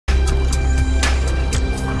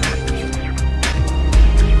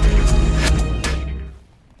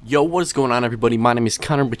Yo, what is going on, everybody? My name is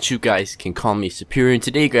Connor, but you guys can call me Superior, and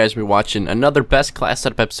today, guys, we're watching another Best Class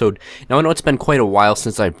Setup episode. Now, I know it's been quite a while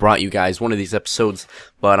since I brought you guys one of these episodes,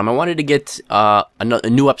 but I wanted to get a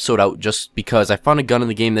new episode out just because I found a gun in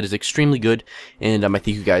the game that is extremely good, and I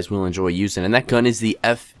think you guys will enjoy using, and that gun is the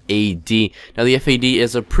FAD. Now, the FAD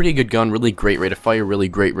is a pretty good gun, really great rate of fire, really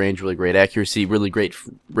great range, really great accuracy, really great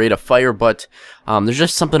rate of fire, but there's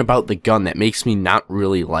just something about the gun that makes me not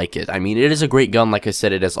really like it. I mean, it is a great gun, like I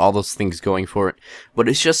said, it has all those things going for it, but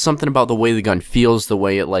it's just something about the way the gun feels, the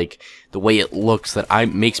way it looks that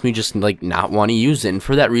makes me just not want to use it. And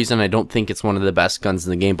for that reason, I don't think it's one of the best guns in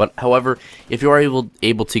the game. But however, if you are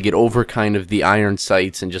able to get over kind of the iron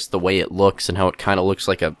sights and just the way it looks and how it kind of looks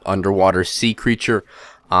like a underwater sea creature,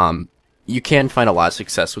 you can find a lot of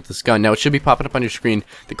success with this gun. Now, it should be popping up on your screen,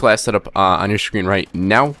 the class setup on your screen right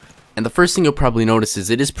now. And the first thing you'll probably notice is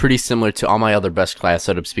it is pretty similar to all my other best class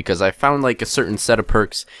setups, because I found like a certain set of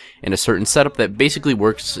perks and a certain setup that basically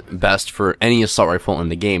works best for any assault rifle in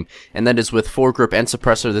the game, and that is with foregrip and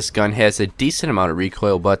suppressor. This gun has a decent amount of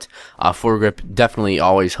recoil, but foregrip definitely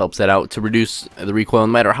always helps that out to reduce the recoil,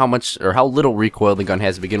 no matter how much or how little recoil the gun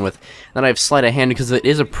has to begin with. Then I have sleight of hand because it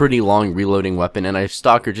is a pretty long reloading weapon, and I have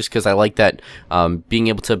stalker just because I like that. Being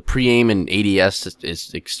able to pre-aim and ADS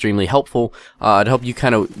is extremely helpful to help you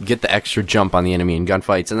kind of get the extra jump on the enemy in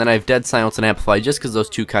gunfights. And then I have dead silence and amplify just because those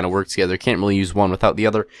two kind of work together. Can't really use one without the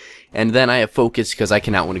other. And then I have focus because I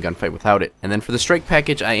cannot win a gunfight without it. And then for the strike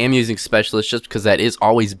package, I am using specialist just because that is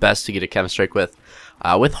always best to get a chem strike with.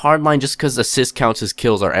 With hardline, just because assist counts as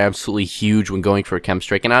kills are absolutely huge when going for a chem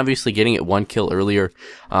strike, and obviously getting it one kill earlier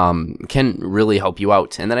can really help you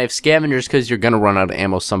out. And then I have scavengers because you're gonna run out of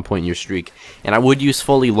ammo some point in your streak. And I would use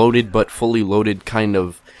fully loaded, but fully loaded kind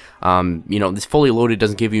of. You know, this fully loaded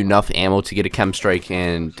doesn't give you enough ammo to get a chem strike,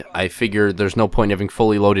 and I figure there's no point in having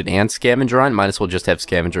fully loaded and scavenger on. Might as well just have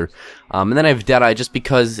scavenger. And then I have Deadeye just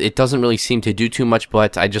because it doesn't really seem to do too much,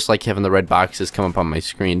 but I just like having the red boxes come up on my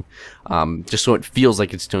screen, just so it feels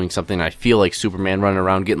like it's doing something. I feel like Superman running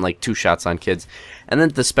around getting like 2 shots on kids. And then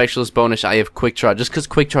the specialist bonus, I have quick draw, just because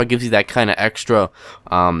quick draw gives you that kind of extra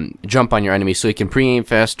jump on your enemy, so you can pre-aim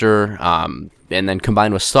faster. And then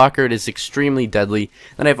combined with stalker, it is extremely deadly.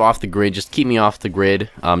 Then I have off the grid, just keep me off the grid,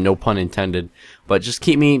 no pun intended, but just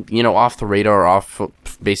keep me, you know, off the radar, off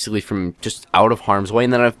basically from just out of harm's way.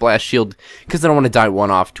 And then I have blast shield because I don't want to die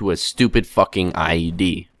one off to a stupid fucking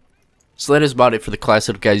IED. So that is about it for the class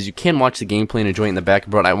setup, guys. You can watch the gameplay and enjoy it in the back,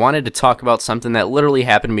 but I wanted to talk about something that literally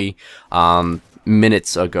happened to me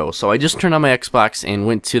minutes ago. So I just turned on my Xbox and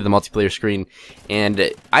went to the multiplayer screen,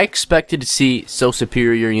 and I expected to see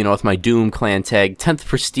SooSuperior, you know, with my Doom clan tag, 10th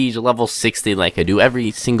prestige, level 60, like I do every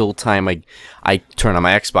single time I turn on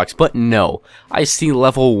my Xbox. But no, I see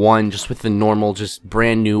level 1 just with the normal, just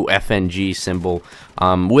brand new FNG symbol,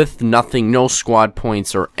 with nothing, no squad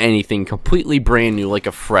points or anything, completely brand new, like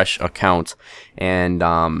a fresh account. And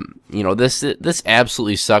you know, this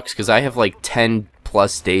absolutely sucks because I have like 10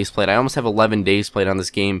 plus days played. I almost have 11 days played on this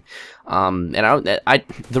game, and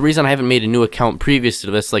the reason I haven't made a new account previous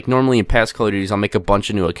to this, like normally in past Call of Duties I'll make a bunch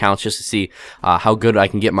of new accounts just to see how good I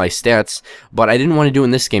can get my stats, but I didn't want to do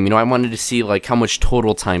in this game. You know, I wanted to see like how much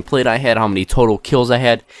total time played I had, how many total kills I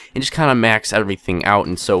had, and just kind of max everything out.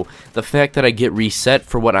 And so the fact that I get reset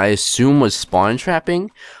for what I assume was spawn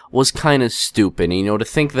trapping was kind of stupid. You know, to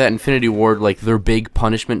think that Infinity Ward, like their big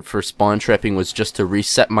punishment for spawn trapping was just to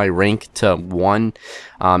reset my rank to 1,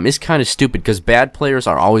 is kind of stupid, because bad players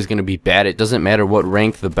are always going to be bad. It doesn't matter what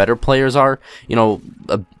rank the better players are. You know,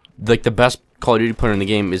 like the best Call of Duty player in the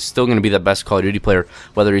game is still going to be the best Call of Duty player,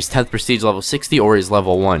 whether he's 10th prestige level 60 or he's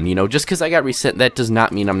level 1. You know, just because I got reset, that does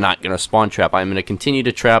not mean I'm not going to spawn trap. I'm going to continue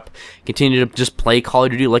to trap, continue to just play Call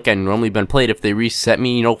of Duty like I normally been played. If they reset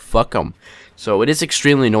me, you know, fuck them. So it is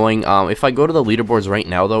extremely annoying. If I go to the leaderboards right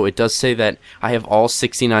now, though, it does say that I have all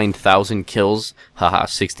 69,000 kills. Haha,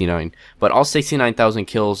 69. But all 69,000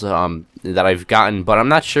 kills that I've gotten. But I'm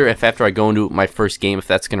not sure if after I go into my first game, if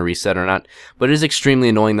that's going to reset or not. But it is extremely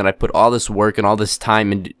annoying that I put all this work and all this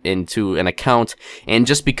time into an account. And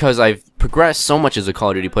just because I've progressed so much as a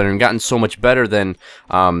Call of Duty player and gotten so much better than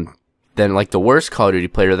like the worst Call of Duty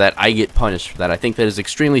player, that I get punished for that. I think that is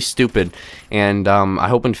extremely stupid, and I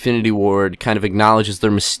hope Infinity Ward kind of acknowledges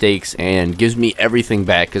their mistakes and gives me everything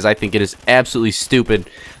back, because I think it is absolutely stupid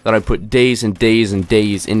that I put days and days and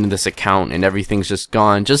days into this account and everything's just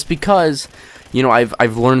gone just because, you know,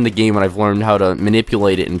 I've learned the game and I've learned how to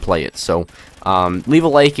manipulate it and play it. So leave a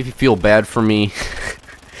like if you feel bad for me.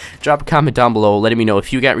 Drop a comment down below letting me know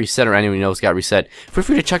if you got reset or anyone else got reset. Feel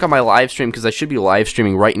free to check out my live stream, because I should be live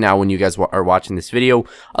streaming right now when you guys are watching this video.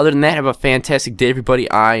 Other than that, have a fantastic day,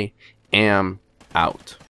 everybody. I am out.